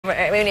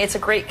I mean, it's a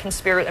great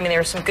conspiracy. I mean, there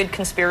are some good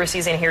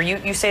conspiracies in here.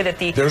 You say that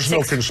the... There's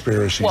no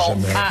conspiracies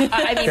in there.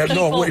 I mean,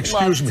 people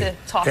excuse me. love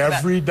to talk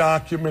Every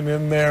document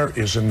in there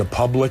is in the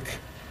public,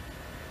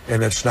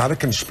 and it's not a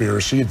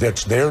conspiracy.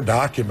 That's their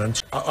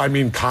documents. I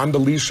mean,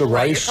 Condoleezza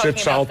Rice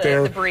sits out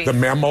there. The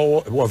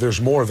memo, well, there's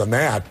more than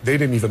that. They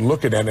didn't even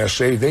look at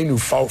NSA. They knew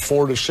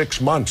 4 to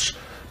 6 months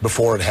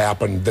before it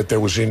happened that there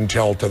was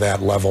intel to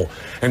that level.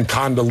 And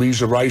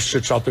Condoleezza Rice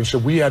sits out there and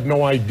said, we had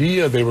no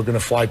idea they were going to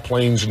fly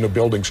planes into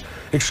buildings.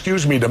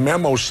 Excuse me, the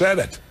memo said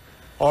it.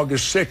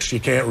 August 6th,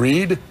 you can't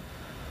read?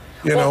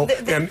 You know,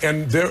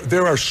 and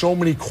there are so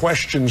many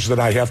questions that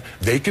I have.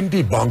 They can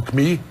debunk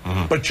me,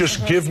 but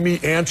just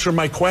answer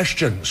my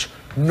questions.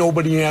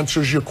 Nobody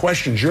answers your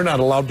questions. You're not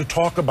allowed to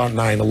talk about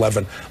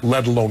 9/11,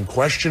 let alone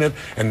question it.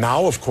 And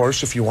now, of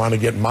course, if you want to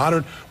get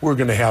modern, we're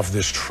going to have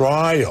this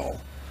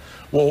trial.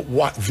 Well,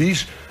 what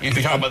these? You're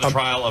talking about the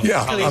trial of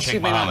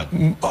Sheikh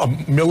Mohammed. A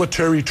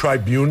military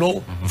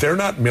tribunal. They're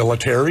not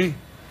military.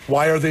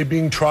 Why are they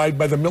being tried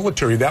by the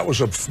military? That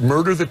was a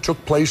murder that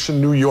took place in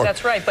New York.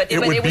 That's right, but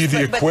it would be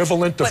the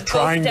equivalent of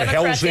trying the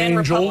Hells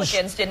Angels.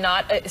 Republicans did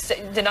not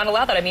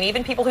allow that. I mean,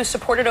 even people who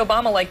supported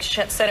Obama, like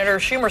Senator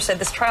Schumer, said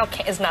this trial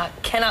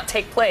cannot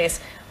take place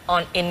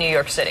in New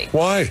York City.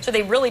 Why? So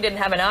they really didn't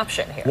have an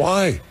option here.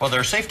 Why? Well,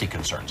 there are safety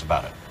concerns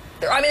about it.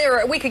 I mean,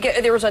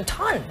 there was a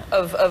ton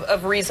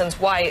of reasons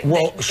why.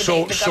 Well,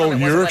 so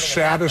you're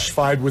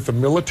satisfied with a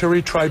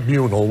military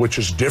tribunal, which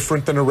is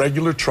different than a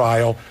regular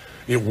trial.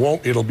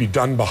 It'll be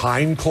done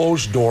behind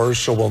closed doors,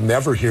 so we'll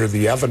never hear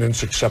the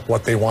evidence except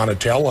what they want to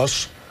tell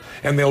us.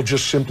 And they'll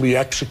just simply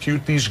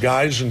execute these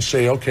guys and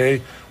say,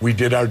 okay, we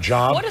did our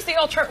job. What is the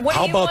alternative? What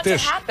How do you about want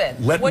this? To happen?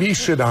 Let me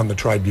sit on the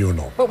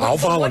tribunal. I'll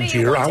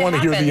volunteer. I want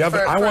to hear the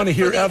evidence. I want to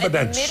hear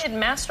evidence. The admitted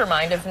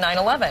mastermind of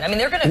 9/11. I mean,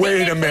 they're going to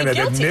wait a minute.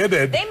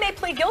 Admitted. They may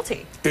plead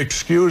guilty.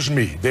 Excuse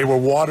me. They were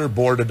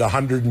waterboarded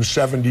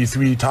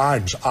 173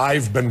 times.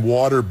 I've been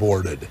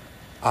waterboarded.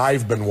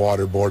 I've been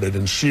waterboarded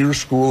in SEER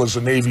school as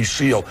a Navy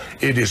SEAL.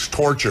 It is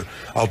torture.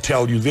 I'll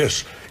tell you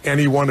this.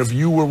 Any one of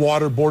you were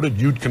waterboarded,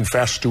 you'd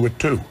confess to it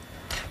too.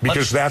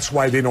 Because that's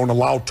why they don't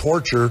allow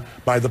torture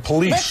by the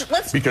police.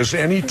 Because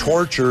any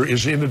torture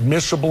is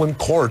inadmissible in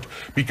court.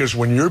 Because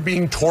when you're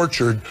being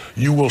tortured,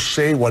 you will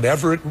say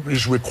whatever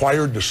is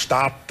required to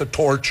stop the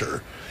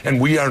torture. And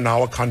we are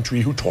now a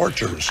country who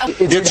tortures.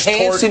 It's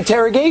enhanced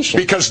interrogation.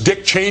 Because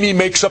Dick Cheney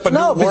makes up a new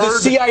word? No, but the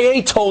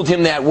CIA told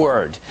him that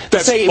word.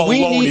 That's say,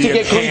 we need to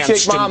get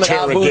Sheikh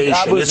Mohammed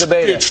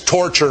It's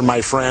torture, my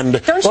friend.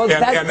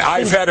 And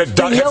I've had it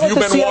done. Have you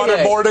been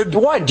waterboarded?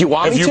 What? Do you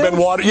want me to? Have you been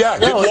waterboarded? Yeah,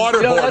 get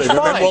waterboarded, and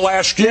then we'll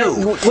ask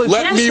you.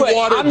 Let me waterboard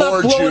you. I'm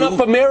not blowing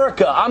up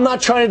America. I'm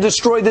not trying to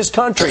destroy this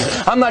country.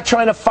 I'm not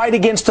trying to fight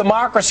against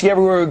democracy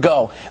everywhere we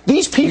go.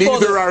 These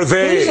people Neither are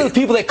they. These are the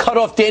people that cut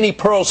off Danny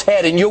Pearl's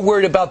head, and you're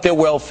worried about their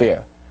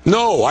welfare.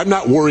 No, I'm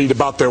not worried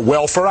about their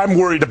welfare. I'm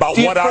worried about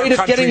what our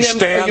country stands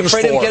for. Are you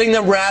afraid of getting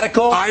them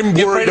radical? I'm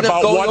worried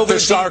about what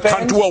this our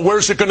country. Well,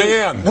 where's it going to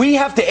end? We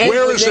have to end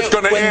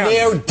when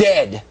they're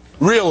dead.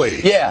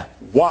 Really? Yeah.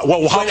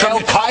 Well, how when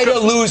come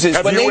Al-Qaeda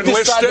loses, when they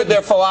decided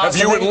their philosophy.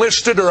 Have you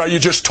enlisted, or are you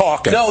just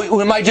talking?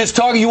 No, am I just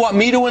talking? You want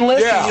me to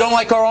enlist? Yeah. You don't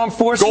like our armed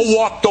forces? Go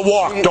walk the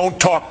walk.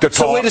 Don't talk the talk.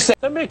 So wait a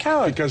second. Let me a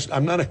coward. Because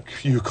I'm not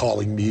you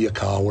calling me a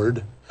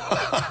coward.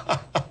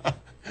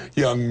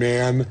 Young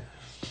man,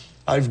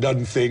 I've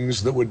done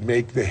things that would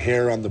make the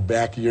hair on the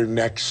back of your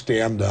neck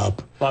stand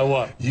up. By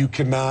what? You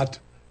cannot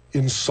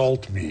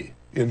insult me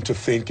into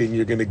thinking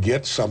you're going to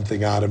get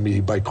something out of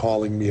me by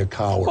calling me a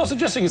coward. Well,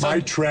 suggesting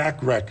my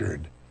track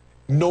record,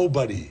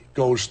 nobody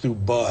goes through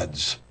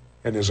buds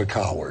and is a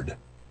coward.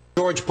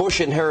 George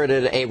Bush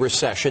inherited a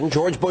recession.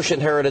 George Bush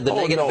inherited the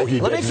negative. No, he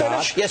Let did me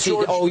finish. Not. Yes, he.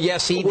 Oh,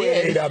 yes, he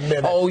did. Wait a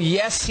minute. Oh,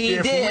 yes, he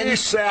did.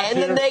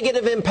 And the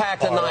negative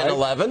impact of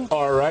 9/11.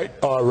 All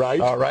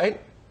right.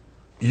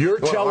 You're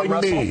telling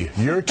me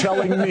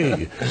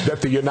that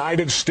the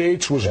United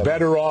States was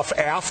better off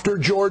after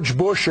George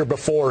Bush or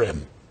before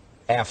him?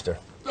 After.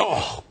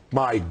 Oh,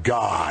 my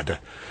God.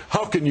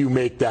 How can you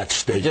make that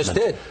statement? I just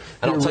did.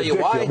 And I'll tell you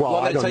why. Well,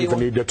 I don't even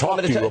need to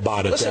talk to you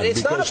about it. Listen,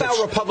 it's not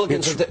about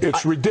Republicans.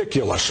 It's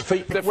ridiculous.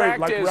 The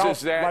fact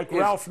is that like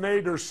Ralph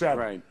Nader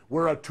said,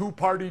 we're a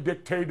two-party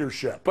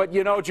dictatorship. But,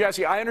 you know,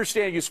 Jesse, I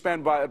understand you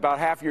spend about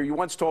half your, you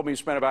once told me you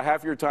spent about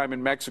half your time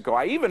in Mexico.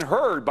 I even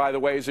heard, by the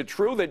way, is it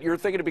true that you're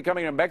thinking of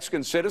becoming a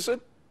Mexican citizen?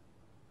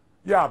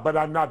 Yeah, but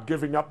I'm not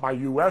giving up my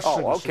U.S.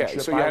 citizenship. Okay,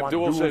 so you have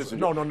dual citizenship.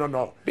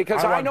 No.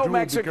 Because I know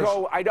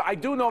Mexico, I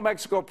do know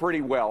Mexico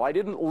pretty well. I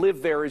didn't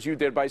live there as you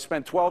did, but I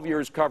spent 12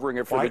 years covering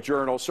it for the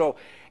Journal. So,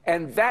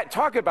 and that,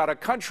 talk about a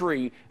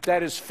country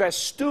that is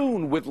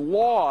festooned with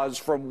laws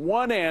from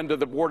one end of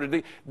the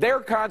border.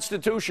 Their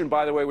Constitution,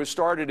 by the way, was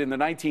started in the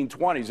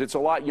 1920s. It's a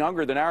lot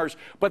younger than ours,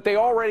 but they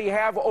already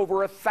have over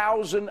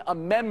 1,000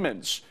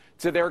 amendments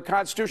to their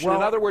Constitution. Well,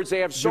 in other words, they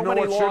have so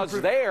many laws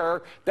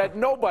there that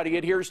nobody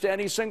adheres to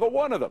any single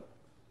one of them.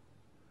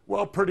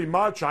 Well, pretty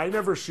much. I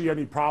never see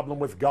any problem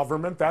with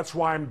government. That's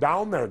why I'm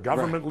down there.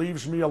 Government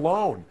leaves me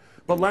alone.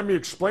 But let me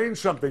explain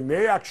something.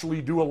 They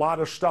actually do a lot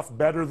of stuff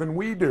better than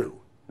we do.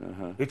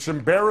 It's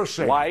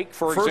embarrassing. Like,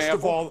 for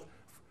example?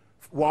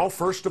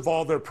 First of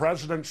all, their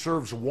president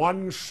serves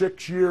 1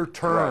 6-year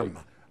term.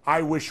 Right.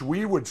 I wish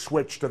we would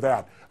switch to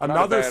that.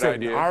 Another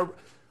thing,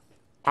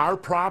 our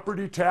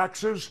property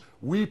taxes,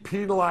 we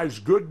penalize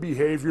good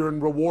behavior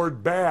and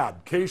reward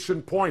bad. Case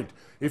in point,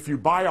 if you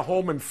buy a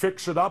home and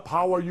fix it up,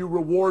 how are you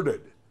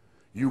rewarded?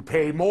 You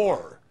pay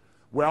more.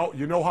 Well,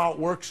 you know how it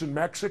works in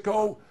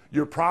Mexico?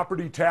 Your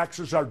property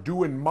taxes are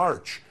due in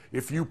March.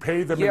 If you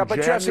pay them in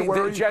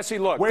January... Jesse,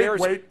 look,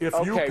 wait,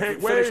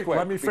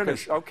 let me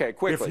finish. Okay,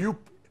 quickly.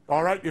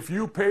 All right, if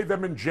you pay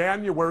them in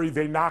January,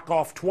 they knock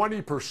off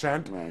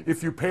 20%. Right.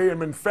 If you pay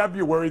them in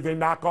February, they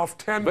knock off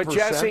 10%. But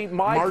Jesse,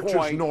 March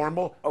is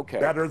normal,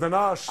 better than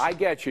us. I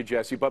get you,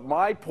 Jesse, but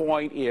my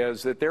point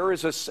is that there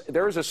is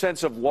a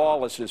sense of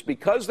lawlessness.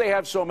 Because they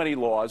have so many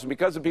laws, and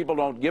because the people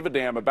don't give a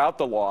damn about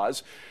the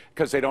laws,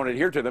 because they don't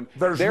adhere to them.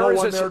 There's no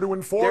one there to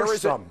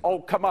enforce them. Oh,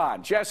 come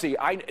on, Jesse,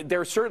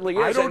 there certainly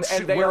is,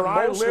 and they where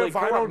are mostly I live,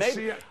 corrupt. I don't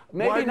see it.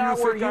 Maybe not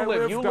where you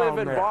live. You live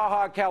in there?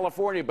 Baja,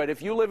 California, but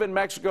if you live in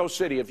Mexico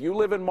City, if you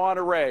live in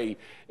Monterrey,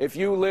 if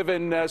you live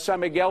in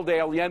San Miguel de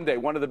Allende,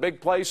 one of the big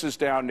places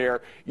down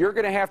there, you're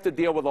going to have to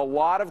deal with a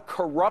lot of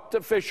corrupt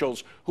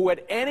officials who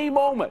at any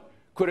moment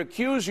could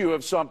accuse you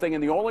of something,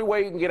 and the only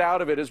way you can get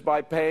out of it is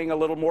by paying a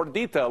little more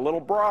detail, a little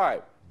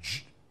bribe.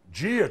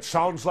 Gee, it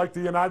sounds like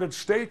the United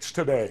States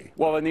today.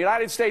 Well, in the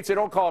United States, they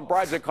don't call them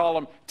bribes. They call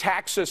them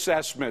tax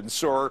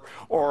assessments or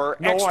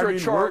extra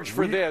charge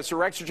for this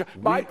or extra charge.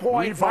 My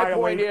point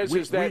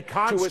is that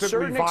to a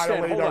certain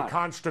extent, violate our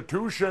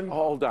Constitution.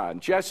 Hold on.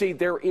 Jesse,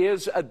 there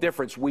is a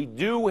difference. We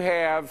do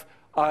have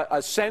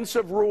a sense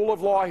of rule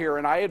of law here,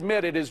 and I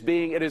admit it is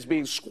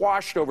being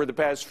squashed over the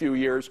past few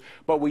years,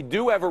 but we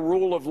do have a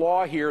rule of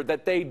law here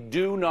that they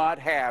do not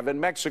have in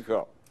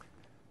Mexico.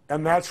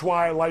 And that's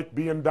why I like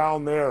being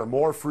down there,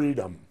 more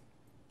freedom.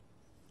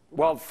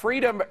 Well,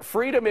 freedom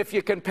if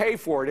you can pay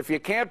for it. If you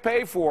can't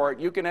pay for it,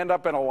 you can end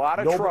up in a lot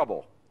of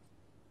trouble.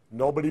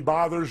 Nobody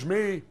bothers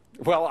me.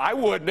 Well, I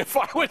wouldn't if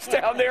I was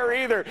down there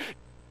either.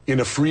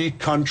 In a free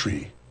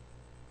country,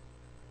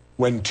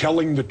 when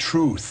telling the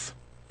truth,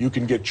 you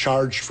can get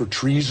charged for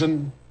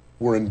treason,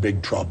 we're in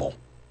big trouble.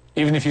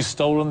 Even if you've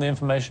stolen the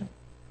information?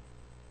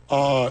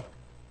 The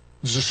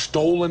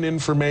stolen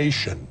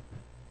information.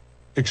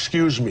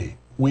 Excuse me.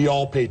 We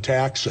all pay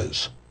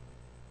taxes.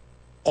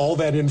 All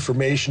that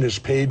information is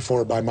paid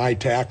for by my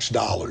tax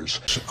dollars.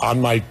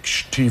 On my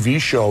TV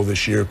show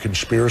this year,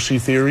 Conspiracy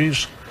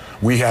Theories,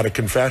 we had a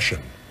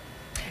confession.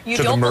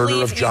 To the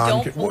murder of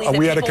John.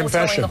 We had a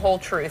confession. The whole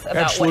truth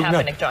about what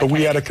happened to John Kennedy. But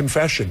we had a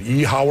confession.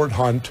 E. Howard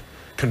Hunt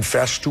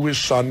confessed to his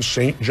son,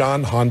 St.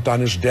 John Hunt,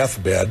 on his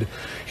deathbed.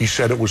 He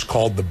said it was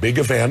called The Big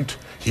Event.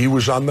 He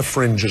was on the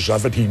fringes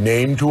of it. He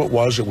named who it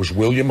was. It was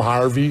William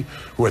Harvey,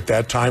 who at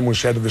that time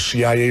was head of the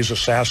CIA's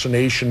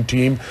assassination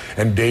team,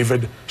 and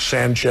David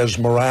Sanchez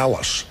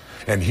Morales.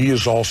 And he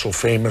is also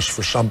famous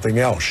for something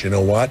else. You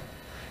know what?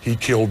 He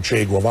killed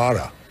Che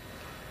Guevara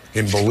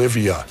in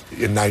Bolivia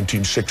in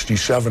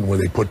 1967, where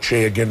they put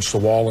Che against the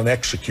wall and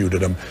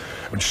executed him.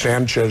 And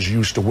Sanchez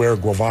used to wear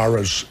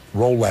Guevara's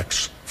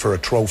Rolex for a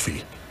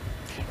trophy.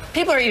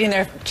 People are eating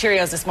their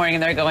Cheerios this morning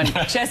and they're going,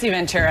 Jesse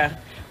Ventura.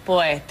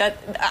 Boy,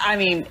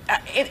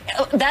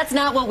 that's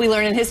not what we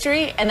learn in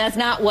history, and that's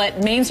not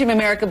what mainstream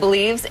America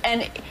believes.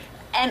 And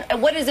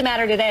what does it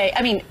matter today?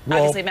 I mean,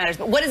 obviously it matters,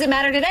 but what does it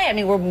matter today? I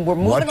mean, we're moving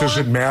on. What does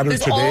it matter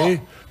today?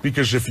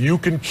 Because if you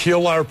can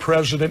kill our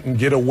president and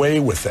get away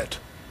with it,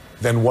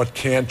 then what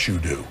can't you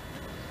do?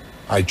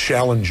 I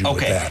challenge you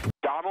with that.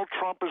 Donald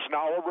Trump is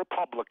now a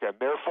Republican.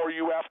 Therefore,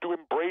 you have to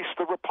embrace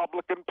the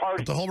Republican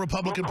Party. But the whole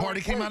Republican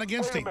Party came out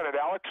against him. Wait a minute,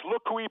 Alex.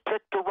 Look who he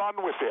picked to run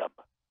with him.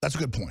 That's a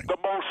good point. The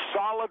most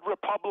solid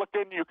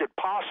Republican you could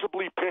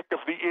possibly pick of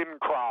the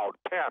in-crowd,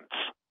 Pence.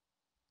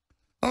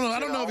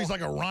 I don't know if he's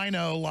like a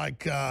rhino,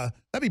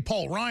 that'd be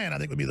Paul Ryan, I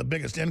think would be the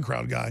biggest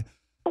in-crowd guy.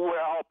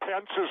 Well,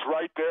 Pence is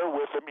right there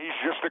with him. He's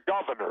just a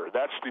governor.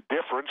 That's the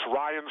difference.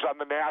 Ryan's on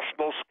the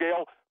national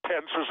scale.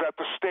 Pence is at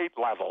the state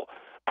level.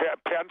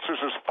 Pence is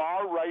as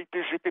far right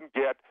as you can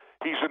get.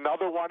 He's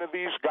another one of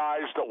these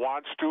guys that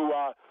wants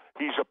to,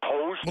 he's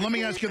opposed. Well, let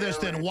me ask you this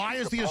then. Why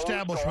is the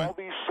establishment... all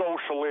these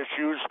social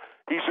issues.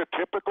 He's a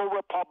typical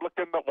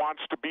Republican that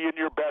wants to be in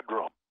your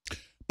bedroom.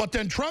 But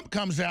then Trump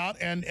comes out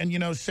and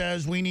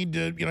says we need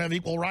to, have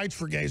equal rights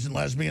for gays and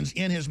lesbians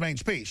in his main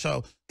speech.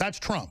 So that's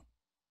Trump.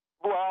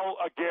 Well,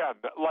 again,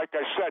 like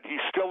I said, he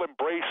still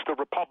embraced the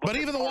Republican. But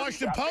even the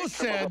Washington Post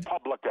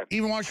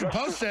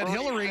said,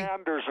 Hillary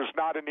Sanders is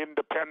not an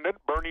independent.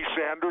 Bernie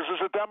Sanders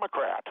is a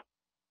Democrat.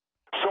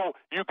 So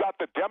you got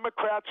the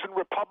Democrats and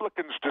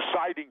Republicans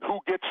deciding who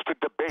gets to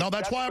debate. No,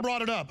 that's why I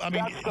brought it up. I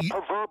mean, that's the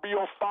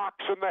proverbial fox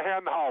in the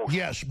hen house.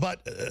 Yes,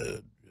 but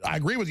I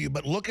agree with you.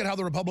 But look at how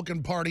the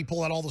Republican Party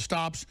pulled out all the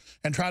stops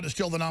and tried to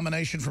steal the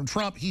nomination from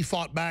Trump. He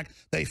fought back.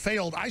 They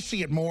failed. I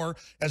see it more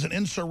as an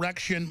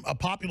insurrection, a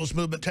populist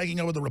movement taking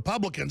over the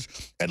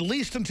Republicans, at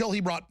least until he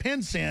brought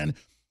Pence in.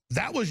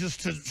 That was just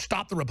to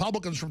stop the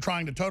Republicans from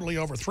trying to totally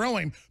overthrow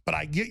him. But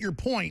I get your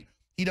point.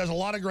 He does a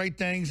lot of great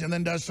things and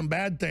then does some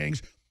bad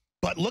things.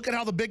 But look at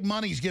how the big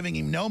money's giving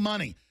him no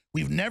money.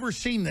 We've never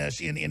seen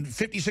this in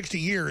 50, 60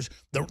 years,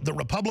 the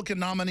Republican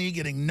nominee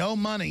getting no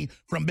money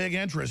from big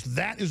interest.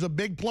 That is a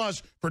big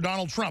plus for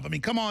Donald Trump. I mean,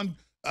 come on,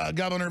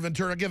 Governor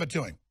Ventura, give it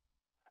to him.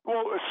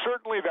 Well,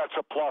 certainly that's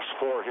a plus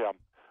for him.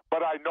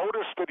 But I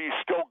noticed that he's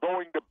still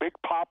going to big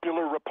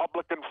popular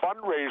Republican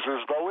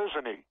fundraisers, though,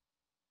 isn't he?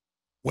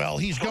 Well,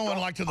 he's going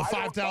like to the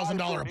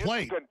 $5,000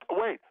 plate.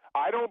 Wait,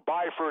 I don't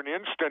buy for an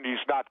instant he's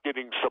not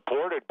getting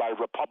supported by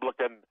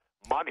Republican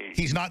money.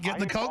 He's not getting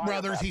the Koch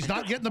brothers. He's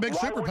not getting the big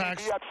super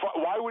PACs.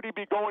 Why would he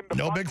be going to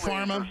no big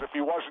pharma if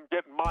he wasn't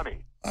getting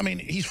money? I mean,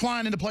 he's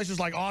flying into places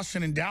like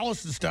Austin and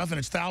Dallas and stuff, and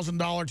it's $1,000,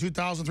 $2,000,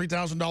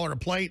 $3,000 a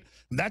plate.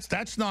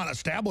 That's not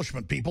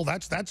establishment people.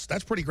 That's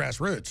pretty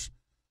grassroots.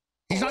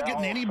 He's not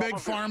getting any big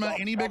pharma,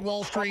 any big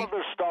Wall Street. Some of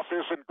this stuff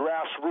isn't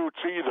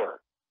grassroots either.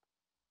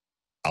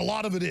 A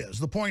lot of it is.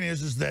 The point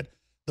is that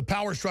the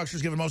power structure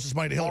is giving most of this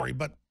money to Hillary.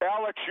 But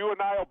Alex, you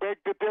and I will beg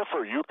to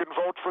differ. You can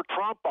vote for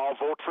Trump. I'll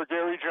vote for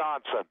Gary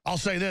Johnson. I'll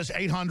say this,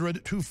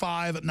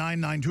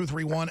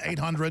 800-259-9231,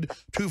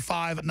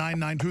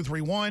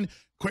 800-259-9231.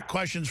 Quick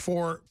questions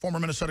for former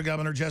Minnesota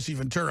Governor Jesse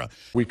Ventura.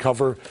 We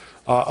cover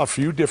a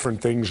few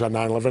different things on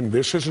 9/11.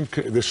 This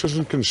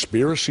isn't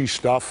conspiracy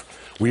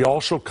stuff. We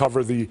also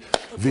cover the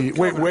wait.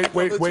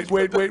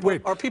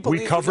 Our people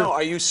need to know,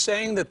 are you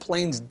saying that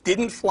planes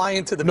didn't fly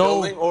into the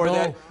building, or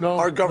that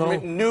our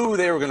government knew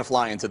they were going to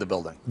fly into the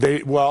building?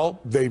 They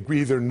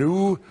either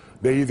knew,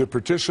 they either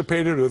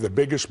participated, or the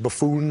biggest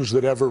buffoons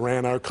that ever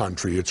ran our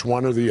country. It's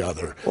one or the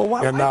other. Well,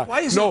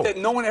 why is it that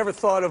no one ever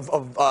thought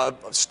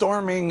of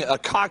storming a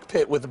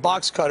cockpit with a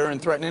box cutter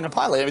and threatening a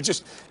pilot? I mean,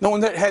 just no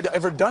one that had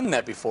ever done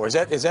that before. Is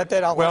that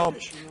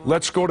outlandish? Well,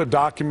 let's go to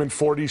document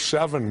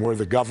 47, where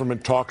the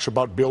government talks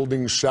about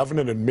Building 7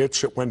 and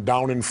admits it went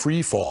down in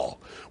free fall.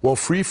 Well,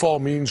 free fall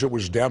means it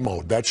was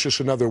demoed. That's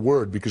just another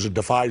word because it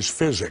defies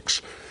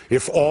physics.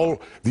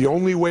 The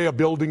only way a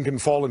building can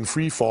fall in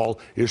free fall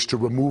is to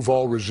remove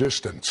all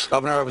resistance.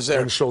 Governor, I was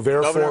there. And so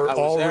therefore,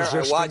 all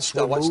resistance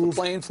I watched the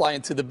plane fly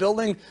into the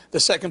building. The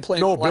second plane.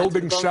 No,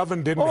 Building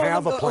 7 didn't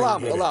have a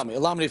plane.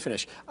 Allow me to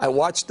finish. I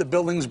watched the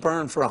buildings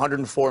burn for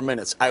 104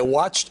 minutes. I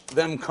watched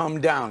them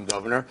come down,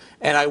 Governor,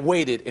 and I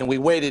waited and we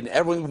waited, and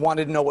everyone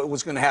wanted to know what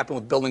was going to happen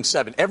with Building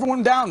 7.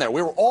 Everyone down there,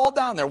 we were all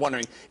down there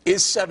wondering,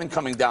 is 7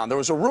 coming down? There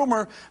was a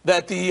rumor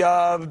that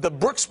the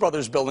Brooks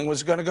Brothers building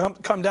was going to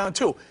come down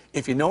too.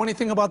 If you know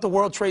anything about the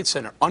World Trade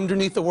Center,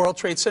 underneath the World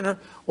Trade Center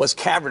was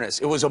cavernous.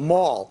 It was a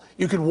mall.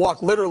 You could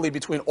walk literally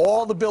between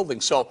all the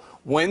buildings. So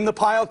when the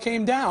pile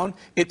came down,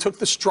 it took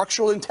the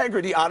structural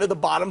integrity out of the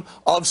bottom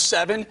of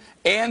 7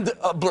 and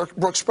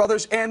Brooks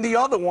Brothers and the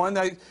other one.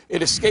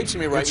 It escapes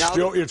me right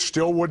now. It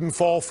still wouldn't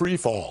fall free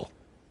fall.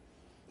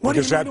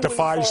 Because that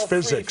defies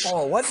physics.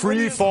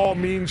 Free fall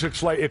means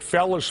it's like it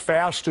fell as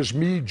fast as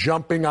me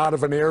jumping out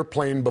of an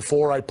airplane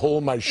before I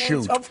pull my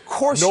chute. Of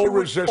course, no you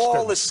would resistance.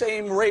 fall the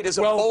same rate as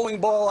a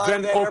bowling ball out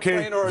of the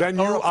airplane or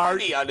a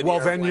hockey out of the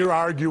airplane. Then you're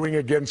arguing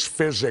against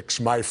physics,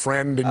 my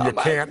friend, and you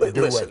can't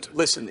do it.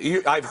 Listen,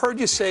 I've heard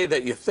you say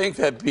that you think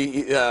that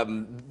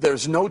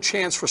there's no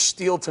chance for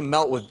steel to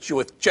melt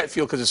with jet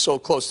fuel because it's so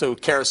close to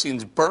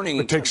kerosene's burning.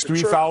 It takes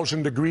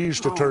 3,000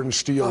 degrees to turn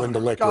steel into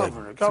liquid.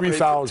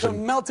 3,000. To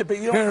melt it, but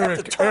you don't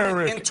have to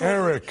turn it into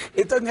Eric.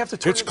 It doesn't have to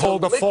turn It's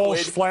called a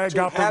false flag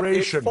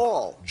operation.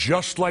 Fall.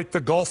 Just like the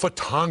Gulf of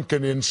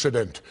Tonkin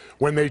incident,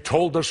 when they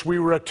told us we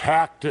were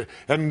attacked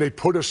and they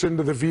put us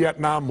into the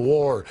Vietnam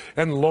War,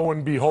 and lo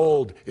and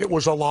behold, it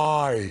was a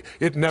lie.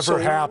 It never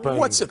happened.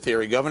 What's the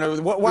theory,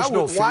 Governor?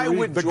 Why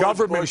would the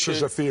government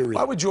is a theory?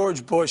 Why would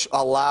George Bush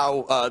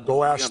allow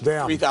go ask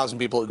them 3,000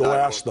 people to die? Go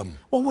ask them.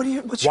 Well,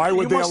 why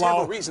would they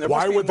allow?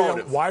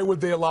 Why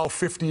would they allow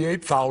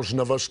 58,000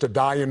 of us to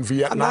die in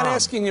Vietnam? I'm not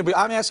asking you.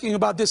 I'm asking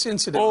about this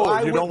incident.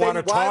 Oh, you don't want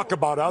to talk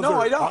about other No,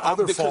 I don't.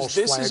 Other because false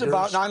this is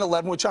about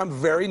 9/11, which I'm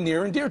very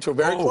near and dear to,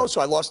 very close. So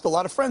I lost a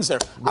lot of friends there.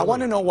 Really? I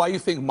want to know why you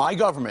think my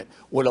government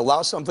would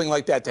allow something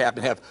like that to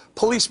happen. Have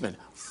policemen,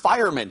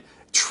 firemen,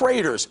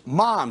 traders,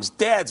 moms,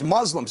 dads,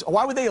 Muslims.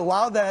 Why would they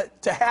allow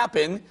that to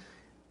happen?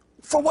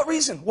 For what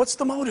reason? What's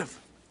the motive?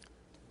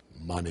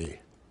 Money.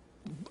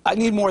 I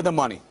need more than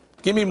money.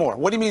 Give me more.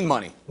 What do you mean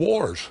money?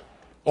 Wars.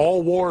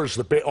 All wars,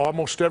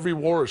 almost every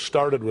war has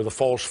started with a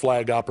false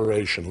flag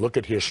operation. Look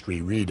at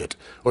history, read it,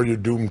 or you're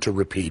doomed to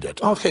repeat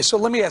it. Okay, so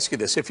let me ask you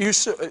this.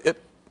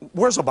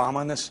 Where's Obama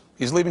on this?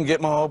 He's leaving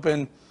Gitmo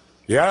open.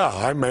 Yeah,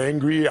 I'm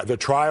angry. The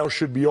trial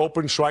should be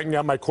open so I can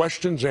have my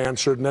questions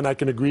answered, and then I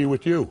can agree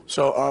with you.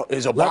 So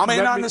is Obama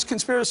in on this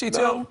conspiracy,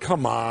 too? No,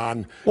 come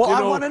on. Well,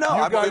 I want to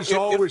know. You guys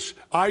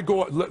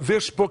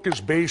this book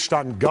is based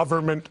on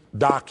government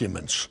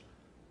documents.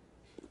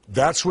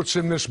 That's what's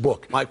in this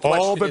book. My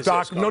question is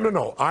this,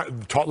 No.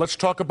 Let's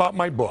talk about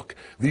my book.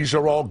 These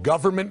are all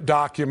government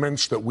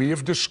documents that we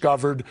have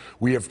discovered.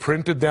 We have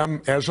printed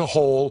them as a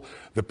whole.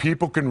 The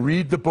people can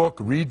read the book,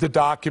 read the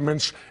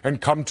documents,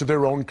 and come to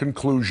their own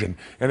conclusion.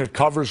 And it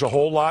covers a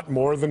whole lot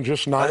more than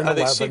just 9/11. Are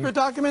they secret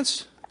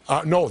documents?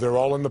 No, they're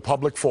all in the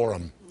public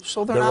forum.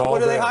 So they're not.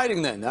 What are they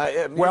hiding then?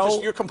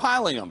 You're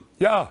compiling them.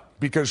 Yeah,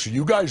 because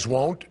you guys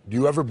won't. Do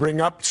you ever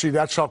bring up? See,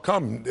 that's how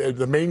come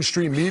the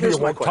mainstream media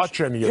won't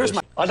touch any of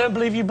this. I don't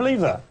believe you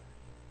believe that.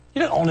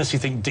 You don't honestly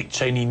think Dick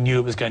Cheney knew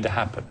it was going to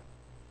happen.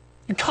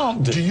 You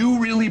can't do. Do you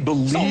really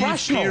believe,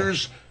 rational.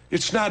 Piers?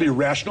 It's not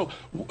irrational.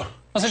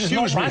 I said it's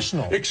not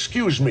rational.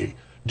 Excuse me.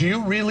 Do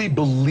you really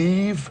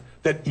believe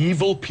that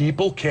evil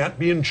people can't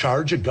be in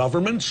charge of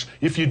governments?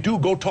 If you do,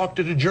 go talk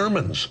to the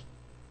Germans.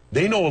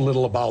 They know a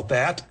little about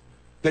that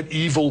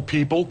evil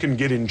people can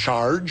get in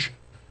charge.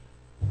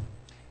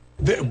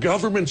 The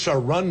governments are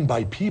run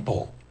by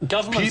people.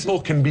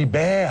 People can be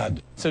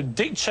bad. So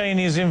Dick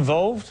Cheney is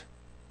involved,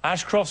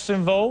 Ashcroft's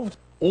involved,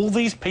 all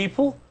these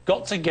people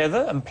got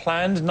together and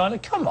planned 9.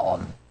 Come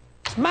on,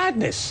 it's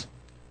madness.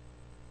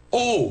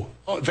 Oh,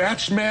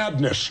 that's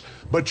madness.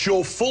 But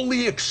you'll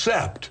fully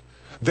accept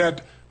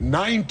that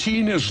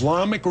 19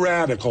 Islamic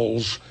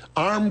radicals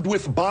armed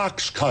with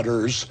box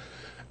cutters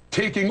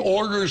taking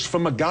orders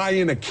from a guy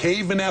in a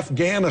cave in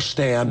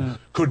Afghanistan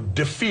could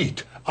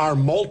defeat our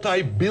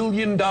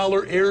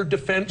multi-billion-dollar air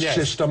defense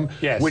system,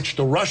 which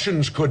the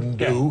Russians couldn't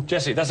do.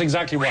 Jesse, that's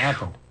exactly what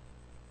happened.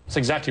 That's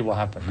exactly what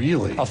happened.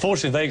 Really?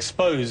 Unfortunately, they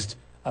exposed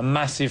a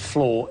massive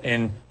flaw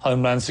in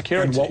Homeland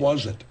Security. And what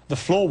was it? The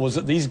flaw was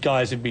that these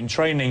guys had been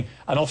training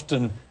and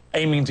often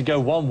aiming to go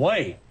one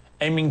way,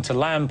 aiming to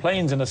land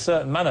planes in a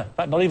certain manner. In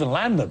fact, not even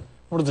land them.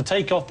 Wanted to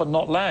take off but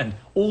not land.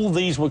 All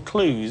these were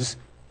clues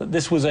that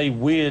this was a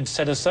weird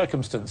set of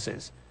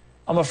circumstances.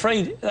 I'm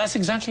afraid that's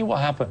exactly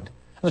what happened.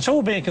 And the trouble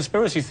with being a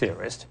conspiracy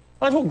theorist,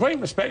 I've got great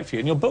respect for you,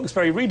 and your book's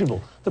very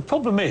readable. The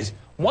problem is,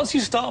 once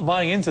you start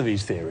buying into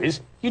these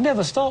theories, you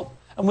never stop.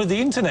 And with the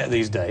internet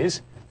these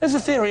days, there's a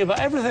theory about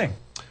everything.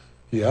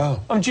 Yeah.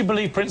 Do you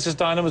believe Princess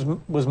Diana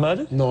was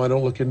murdered? No, I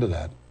don't look into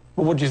that.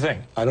 Well, what do you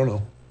think? I don't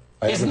know.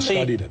 I haven't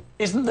studied it.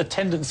 Isn't the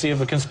tendency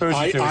of a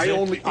conspiracy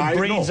theory it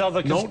breeds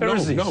other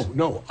conspiracies?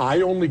 No.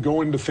 I only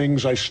go into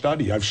things I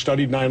study. I've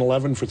studied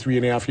 9/11 for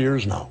 3.5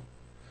 years now.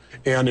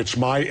 And it's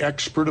my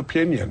expert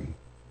opinion.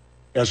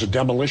 As a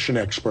demolition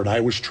expert, I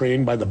was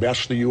trained by the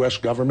best the U.S.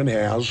 government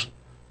has.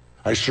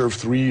 I served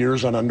 3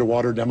 years on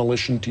Underwater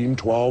Demolition Team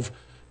 12.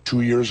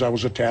 2 years I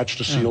was attached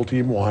to SEAL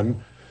Team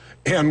 1.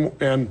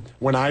 And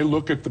when I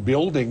look at the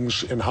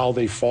buildings and how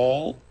they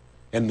fall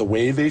and the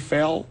way they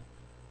fell,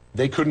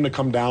 they couldn't have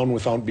come down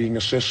without being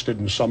assisted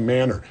in some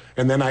manner.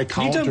 And then I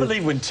counter... You don't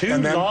believe when two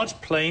large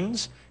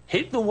planes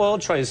hit the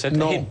World Trade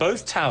Center, hit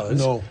both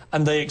towers,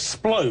 and they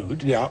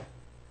explode,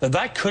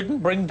 that couldn't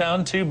bring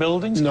down 2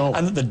 buildings? No.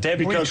 And that the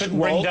debris couldn't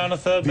bring down a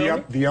 3rd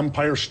building? The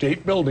Empire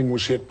State Building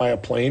was hit by a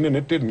plane and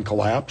it didn't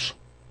collapse.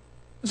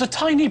 It was a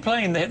tiny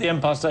plane that hit the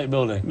Empire State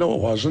Building. No,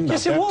 it wasn't.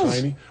 Yes, it was.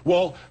 Tiny.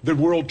 Well, the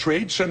World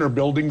Trade Center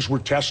buildings were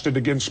tested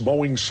against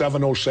Boeing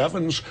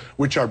 707s,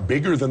 which are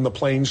bigger than the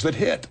planes that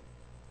hit.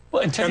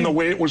 Well, and the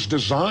way it was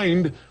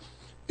designed,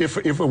 if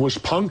it was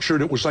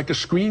punctured, it was like a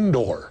screen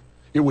door.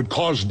 It would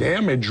cause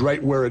damage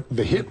right where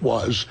the hit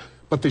was,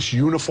 but this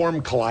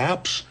uniform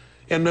collapse.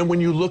 And then when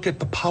you look at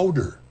the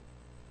powder,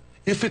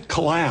 if it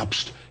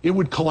collapsed, it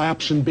would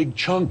collapse in big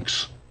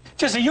chunks.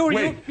 Jesse,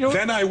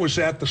 Then I was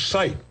at the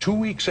site 2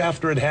 weeks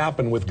after it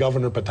happened with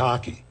Governor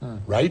Pataki,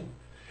 right?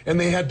 And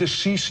they had to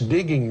cease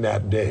digging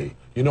that day.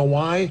 You know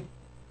why?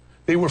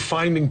 They were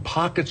finding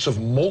pockets of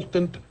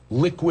molten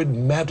liquid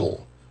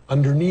metal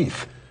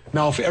underneath.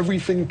 Now, if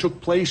everything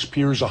took place,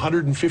 Piers,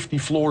 150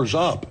 floors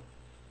up,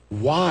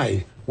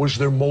 why was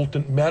there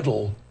molten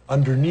metal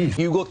underneath?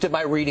 You looked at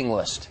my reading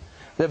list.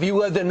 Have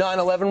you read the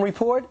 9/11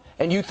 report,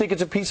 and you think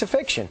it's a piece of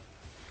fiction?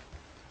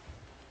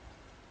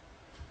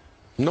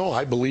 No,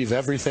 I believe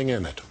everything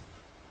in it.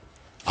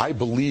 I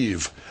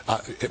believe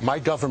my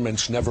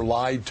government's never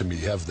lied to me,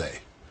 have they?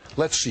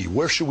 Let's see,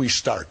 where should we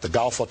start? The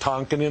Gulf of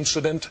Tonkin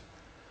incident?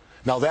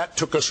 Now, that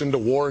took us into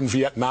war in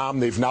Vietnam.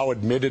 They've now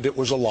admitted it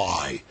was a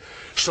lie.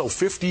 So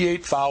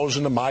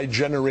 58,000 of my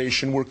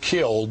generation were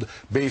killed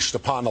based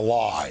upon a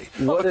lie.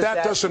 But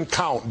that doesn't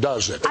count,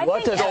 does it?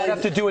 What does that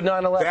have to do with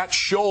 9/11? That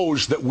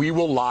shows that we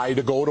will lie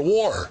to go to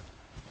war.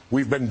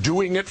 We've been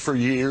doing it for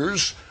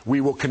years. We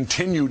will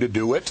continue to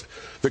do it.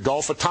 The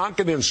Gulf of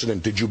Tonkin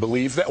incident, did you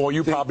believe that? Well,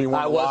 you probably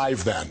weren't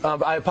alive then.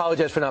 I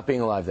apologize for not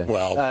being alive then.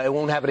 Well, it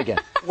won't happen again.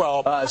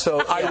 Well, I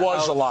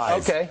was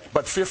alive. Okay.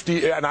 But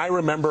and I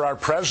remember our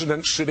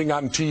president sitting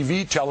on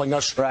TV telling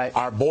us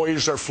our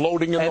boys are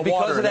floating in the water. And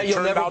because of that,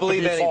 you'll never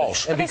believe anything.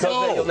 False. And because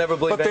of that, you'll never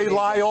believe anything. But they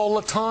lie all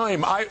the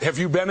time. Have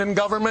you been in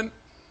government?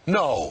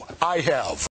 No, I have.